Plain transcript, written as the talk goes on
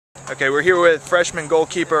Okay, we're here with freshman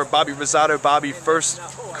goalkeeper Bobby Rosato. Bobby, first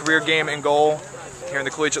career game in goal here in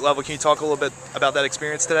the collegiate level. Can you talk a little bit about that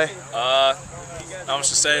experience today? Not much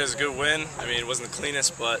to say. It was a good win. I mean, it wasn't the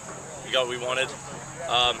cleanest, but we got what we wanted.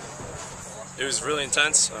 It was really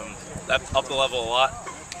intense. That upped the level a lot,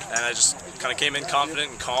 and I just kind of came in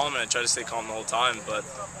confident and calm, and I tried to stay calm the whole time, but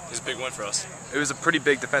it was a big win for us. It was a pretty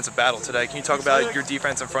big defensive battle today. Can you talk about your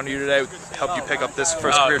defense in front of you today? Helped you pick up this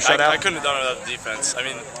first career shutout? I couldn't have done it without the defense. I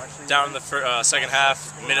mean, down in the second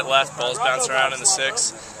half, minute left, balls bounce around in the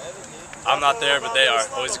 6. I'm not there, but they are.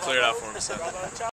 Always cleared out for me. So.